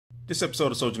This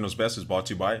episode of Soldier Knows Best is brought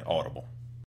to you by Audible.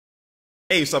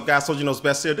 Hey, what's up guys, Soldier Knows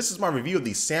Best here. This is my review of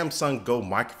the Samson Go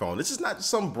microphone. This is not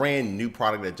some brand new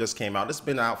product that just came out. It's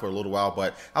been out for a little while,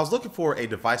 but I was looking for a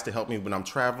device to help me when I'm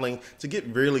traveling to get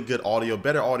really good audio,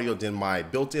 better audio than my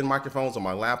built-in microphones on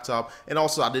my laptop. And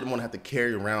also I didn't want to have to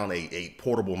carry around a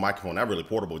portable microphone, not really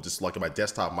portable, just like my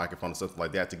desktop microphone or something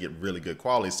like that to get really good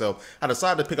quality. So I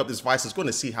decided to pick up this device. It's going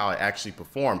to see how it actually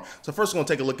performs. So first I'm going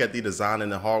to take a look at the design and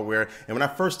the hardware. And when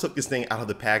I first took this thing out of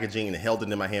the packaging and held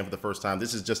it in my hand for the first time,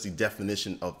 this is just the definition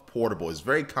of portable. It's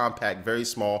very compact, very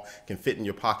small, can fit in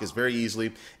your pockets very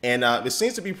easily, and it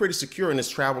seems to be pretty secure in its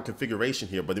travel configuration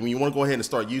here. But then when you want to go ahead and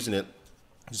start using it,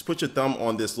 just put your thumb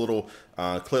on this little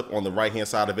clip on the right hand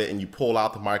side of it and you pull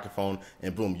out the microphone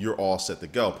and boom, you're all set to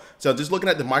go. So just looking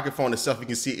at the microphone itself, you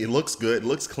can see it looks good, it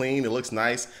looks clean, it looks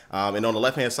nice. And on the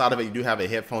left hand side of it, you do have a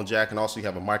headphone jack, and also you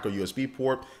have a micro USB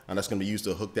port, and that's going to be used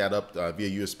to hook that up via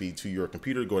USB to your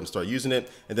computer. Go ahead and start using it.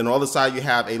 And then on the other side, you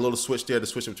have a little switch there to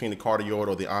switch between the cardioid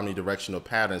or the omnidirectional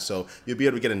pattern. So you'll be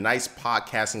able to get a nice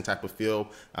podcasting type of feel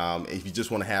if you just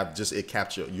want to have just it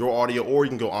capture your audio, or you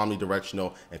can go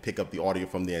omnidirectional and pick up the audio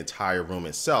from the entire room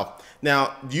itself.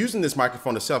 Now, using this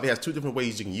microphone itself, it has two different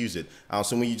ways you can use it.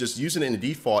 So when you just use it in the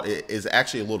default, it is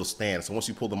actually a little stand. So once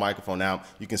you pull the microphone out,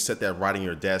 you can set that right in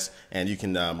your desk, and you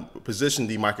can position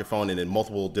the microphone in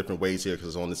multiple different ways here, because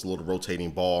it's on this little rotating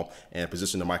ball, and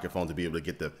position the microphone to be able to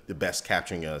get the best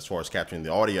capturing as far as capturing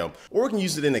the audio. Or you can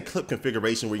use it in a clip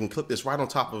configuration where you can clip this right on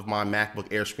top of my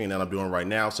MacBook Air screen that I'm doing right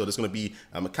now. So there's going to be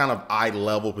kind of eye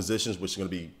level positions, which is going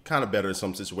to be kind of better in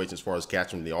some situations as far as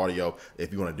capturing the audio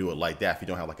if you want to do it like that, if you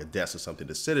don't have like a desk or something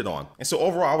to sit it on. And so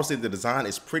overall, I would say the design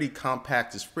is pretty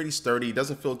compact, it's pretty sturdy, it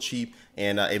doesn't feel cheap,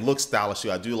 and it looks stylish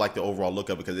too. I do like the overall look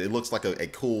of it because it looks like a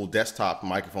cool desktop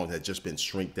microphone that just been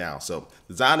shrink down. So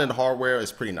design and hardware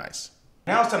is pretty nice.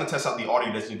 Now it's time to test out the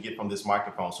audio that you can get from this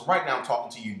microphone. So right now I'm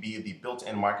talking to you via the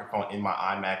built-in microphone in my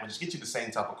iMac, which gets you the same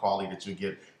type of quality that you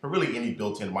get for really any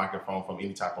built-in microphone from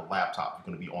any type of laptop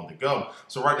you're going to be on the go.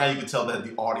 So right now you can tell that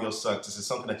the audio sucks. This is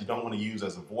something that you don't want to use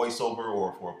as a voiceover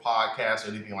or for a podcast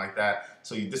or anything like that.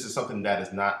 So this is something that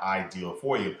is not ideal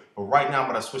for you. But right now I'm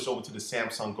going to switch over to the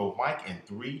Samson Go Mic in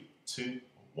 3, 2,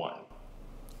 1.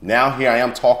 Now here I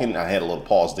am talking. I had a little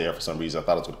pause there for some reason. I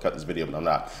thought I was going to cut this video, but I'm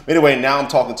not. But anyway, now I'm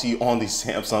talking to you on the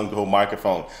Samson Go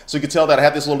microphone. So you can tell that I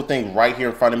have this little thing right here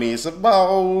in front of me. It's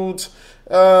about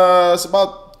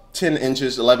 10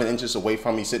 inches, 11 inches away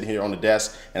from me, sitting here on the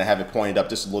desk, and I have it pointed up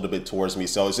just a little bit towards me.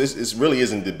 So it really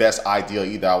isn't the best idea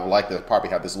either. I would like to probably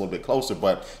have this a little bit closer,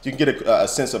 but you can get a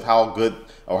sense of how good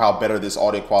or how better this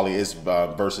audio quality is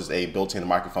versus a built-in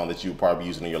microphone that you would probably be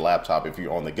using on your laptop if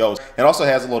you're on the go. It also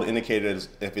has a little indicator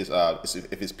if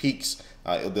it peaks.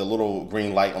 The little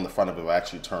green light on the front of it will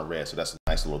actually turn red, so that's a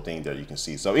nice little thing there you can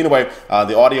see. So anyway,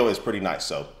 the audio is pretty nice,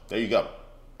 so there you go.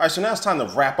 All right, so now it's time to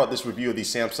wrap up this review of the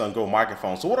Samson Go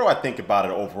microphone. So what do I think about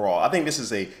it overall? I think this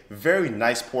is a very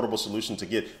nice portable solution to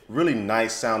get really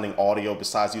nice sounding audio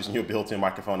besides using your built-in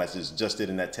microphone as I just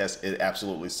did in that test. It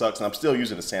absolutely sucks. And I'm still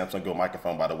using the Samson Go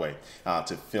microphone, by the way,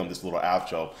 to film this little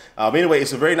outro. But anyway,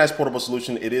 it's a very nice portable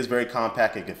solution. It is very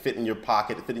compact. It can fit in your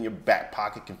pocket, it can fit in your back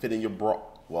pocket, can fit in your bra.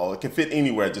 Well, it can fit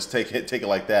anywhere, just take it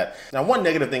like that. Now, one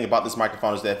negative thing about this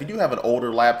microphone is that if you do have an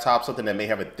older laptop, something that may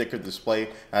have a thicker display,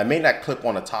 it may not clip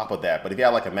on the top of that. But if you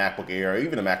have like a MacBook Air or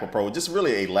even a MacBook Pro, just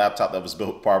really a laptop that was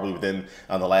built probably within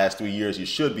the last 3 years, you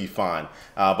should be fine.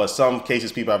 But some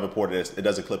cases people have reported it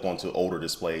doesn't clip onto older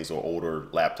displays or older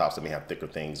laptops that may have thicker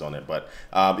things on it. But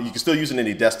you can still use it in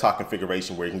a desktop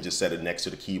configuration where you can just set it next to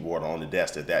the keyboard on the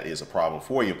desk if that is a problem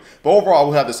for you. But overall,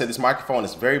 we'll have to say this microphone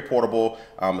is very portable.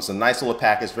 It's a nice little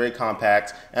package. It's very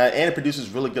compact, and it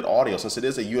produces really good audio. Since it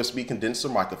is a USB condenser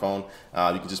microphone,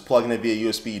 you can just plug in it via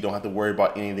USB. You don't have to worry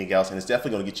about anything else, and it's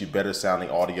definitely going to get you better sounding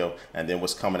audio and then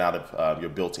what's coming out of your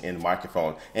built-in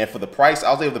microphone. And for the price,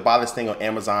 I was able to buy this thing on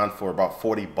Amazon for about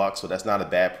 40 bucks, so that's not a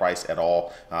bad price at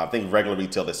all. I think regular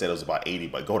retail they said it was about 80,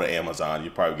 but go to Amazon,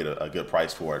 you probably get a good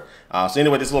price for it. So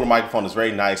anyway, this little microphone is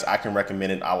very nice. I can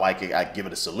recommend it. I like it. I give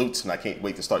it a salute, and I can't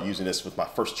wait to start using this with my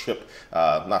first trip,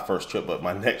 not first trip, but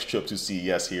my next trip to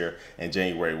CES here in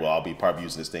January. Well, I'll be probably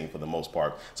using this thing for the most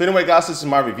part. So anyway, guys, this is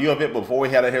my review of it. But before we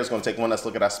head out here, it's going to take one last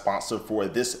look at our sponsor for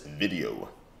this video.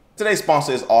 Today's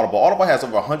sponsor is Audible. Audible has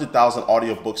over 100,000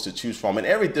 audiobooks to choose from in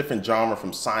every different genre,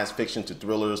 from science fiction to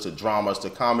thrillers to dramas to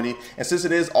comedy. And since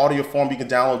it is audio form, you can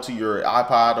download to your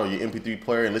iPod or your MP3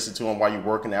 player and listen to them while you're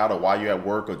working out or while you're at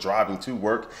work or driving to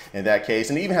work in that case.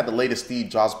 And they even have the latest Steve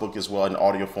Jobs book as well in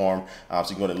audio form. So you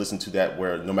can go and listen to that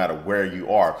no matter where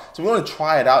you are. So we want to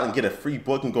try it out and get a free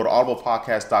book, and go to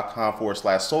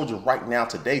audiblepodcast.com/soldier right now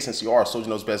today, since you are a Soldier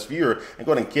Knows Best viewer, and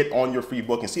go ahead and get on your free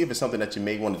book and see if it's something that you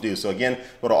may want to do. So again,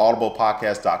 go to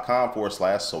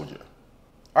audiblepodcast.com/soldier.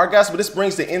 All right, guys, but this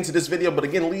brings the end to this video. But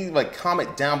again, leave a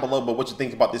comment down below about what you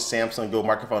think about this Samson Go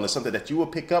microphone. It's something that you will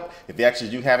pick up. If you actually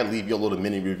do have it, leave your little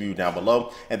mini review down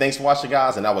below. And thanks for watching,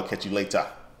 guys, and I will catch you later.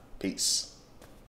 Peace.